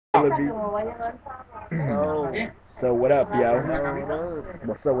Cooler beat. So what up, yo?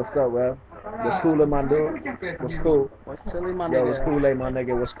 What's up, bro? What's cooler, my dude? What's cool? What's chili, my Yo, nigga? what's Kool-Aid, my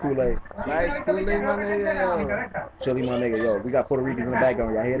nigga? What's Kool-Aid? Nice Kool-Aid, my nigga, yo. Chili, my nigga. Yo, we got Puerto Ricans in the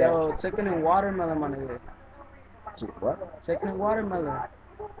background. Y'all hear that? Yo, chicken and watermelon, my nigga. What? Chicken and watermelon.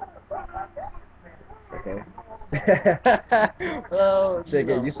 Okay. Oh,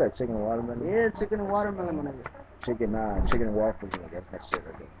 Chicken. You said chicken and watermelon? Yeah, chicken and watermelon, my nigga. Chicken and waffles. That's my shit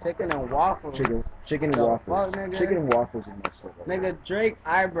right there. Chicken and waffles. Chicken and The waffles. fuck, nigga? Chicken and waffles is my shit right Nigga, Drake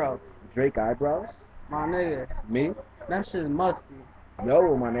eyebrows. Drake eyebrows? My nigga. Me? That shit's musty.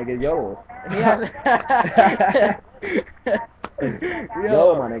 Yo, my nigga, yo. He has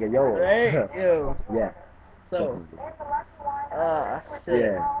Yo, my nigga, yo. Right? Yo. Yeah. So. Shit.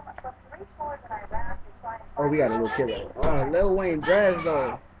 Yeah. Oh, we got a little kid right. Lil Wayne dress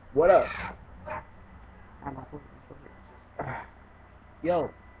though. What up? Yo.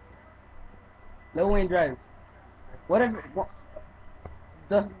 Lil Wayne dress. What if?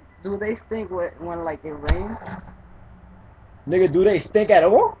 Do they stink when like it rains? Nigga, do they stink at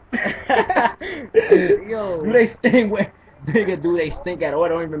all? Yo. Do they stink when? Nigga, do they stink at all? It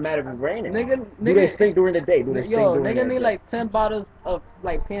don't even matter if it's raining. Nigga, do they stink during the day? Do they stink during nigga the need day? like 10 bottles of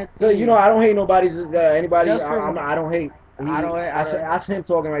like Pantene. So you know, I don't hate nobody's anybody. Just I don't hate. I see him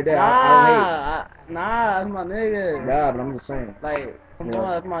talking right there. Nah, I don't hate. Nah, that's my nigga. Nah, but I'm just saying. Like, come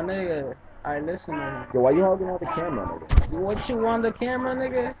on, that's my nigga. Alright, listen, man. Yo, why you holding on the camera, nigga? What you want the camera,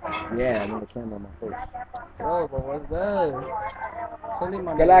 nigga? Yeah, I want the camera on my face. Yo, but what's good? Chili,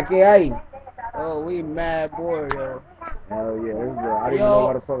 my ¿Qué la nigga. que hay? Oh, we mad bored, yo. Hell yeah, this is I didn't even know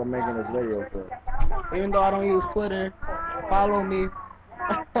what the fuck I'm making this video for. Even though I don't use Twitter, follow me.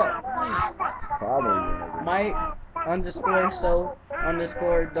 Follow you, nigga.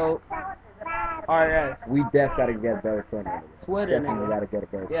 Mike_show_dope. RS. We def gotta get better from it. Twitter, Definitely nigga. gotta get a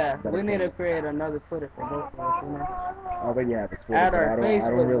better. Yeah, better we need to from it. create another Twitter for both of us, you know. I already have a Twitter. Add but our I don't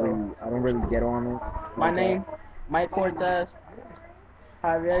Facebook, I don't really get on it. My like name, Mike Cortez.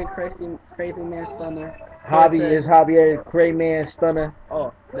 Javier Crazy Man Stunner. Hobby Cortez. is Javier Crayman Stunner.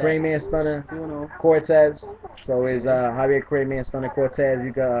 Oh, that. Crayman Stunner. You know. Cortez. So is Javier Crayman Stunner Cortez.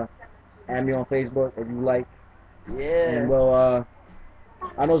 You can add me on Facebook if you like. Yeah. And well,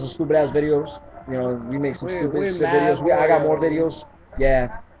 I know some stupid ass videos. You know, we make some stupid shit videos. I got more videos.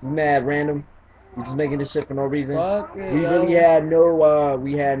 Yeah, we mad random. We just making this shit for no reason. Fuck it, we really had no,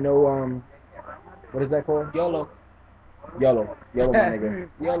 what is that called? YOLO. YOLO, my nigga.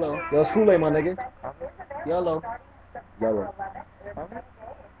 YOLO. Yo, it's Kool-Aid, my nigga. YOLO. YOLO.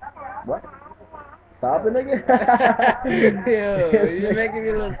 What? Stop it, nigga. Yo, you're making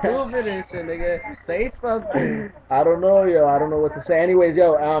me look stupid and shit, nigga. Say something. I don't know, yo. I don't know what to say. Anyways,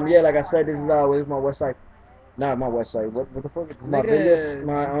 yo, yeah, like I said, this is what is my website? Not my website. What the fuck? My video,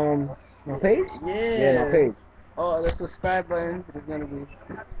 my page? Yeah. Yeah, my page. Oh, the subscribe button is gonna be.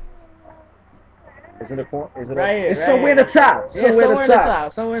 Is it a corner? Is it right here, it's right somewhere in here. the top. Yeah, somewhere in the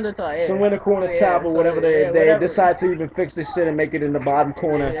top. Somewhere in the top. Yeah. Somewhere in the corner top or whatever they decide to even fix this shit and make it in the bottom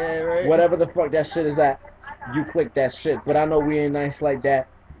corner. Yeah, right. Whatever the fuck that shit is at, you click that shit. But I know we ain't nice like that.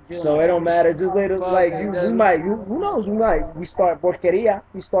 So it don't matter. Just later, like we might. Who knows? We start porqueria.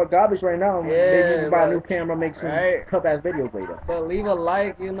 We start garbage right now. Yeah, maybe we buy a new camera, make some tough ass videos later. But leave a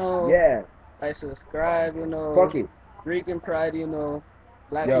like, you know. Yeah. Like subscribe, you know. Fuck it. Rican pride, you know.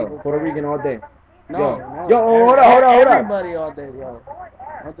 Black Yo, people. Puerto Rican all day. No. Hold on. Everybody all day, yo.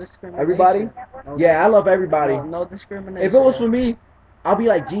 No discrimination. Everybody? No Yeah, I love everybody. No discrimination. If it was for me, I'll be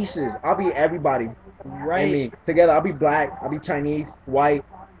like Jesus. I'll be everybody. Right. And me together. I'll be black. I'll be Chinese, white,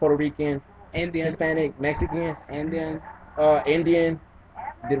 Puerto Rican, Indian, Hispanic, Mexican, Indian. Indian.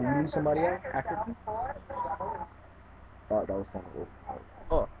 Did we leave somebody out? African. Oh, that was kind of cool.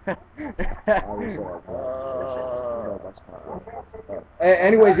 Oh.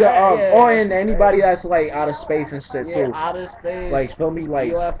 Anyways, and anybody that's like out of space and shit too. Out of space. Like, feel me,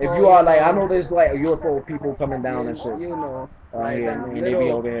 like UFO, if you are like, I know there's like UFO people coming down and shit. You know, like and they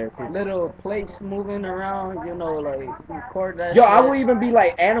be over here too. Little plates moving around. You know, like record that. Yo, I will even be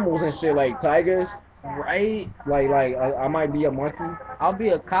like animals and shit, like tigers. Right. Like I might be a monkey. I'll be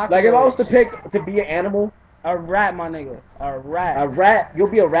a cockroach. Like if I was to pick to be an animal. A rat, my nigga. A rat. A rat? You'll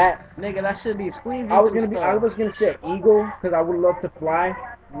be a rat? Nigga, that should be squeezing. I was gonna say eagle, cause I would love to fly.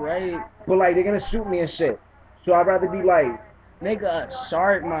 Right. But like they're gonna shoot me and shit. So I'd rather be like. Nigga, a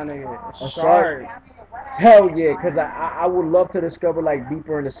shark, my nigga. A shark. Hell yeah, cause I would love to discover like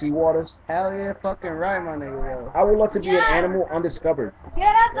deeper in the sea waters. Hell yeah, fucking right, my nigga. Yo. I would love to be an animal undiscovered. Get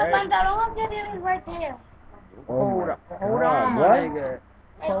out the pantalon que tienes right there. Hold on, my nigga.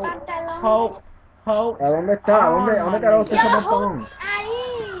 El pantalón. Hope. ¿Dónde está? ¿Dónde está los pantalones?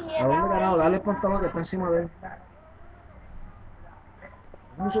 Ahí. dale el pantalón que está encima de él.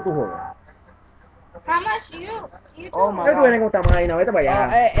 Mucho tu joven. How much you Oh do? my ¿Qué tú vienes con esta máquina? Vete para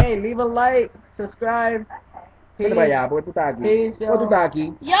allá. Hey, leave a like, subscribe. Vete para allá, porque tú estás aquí. Peace, Porque tú yo. estás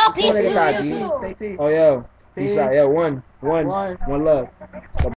aquí. Yo, ¿Cómo es que estás peace, aquí? you too. Stay peace. Oh, yo. Peace. Peace out. Yo, one love.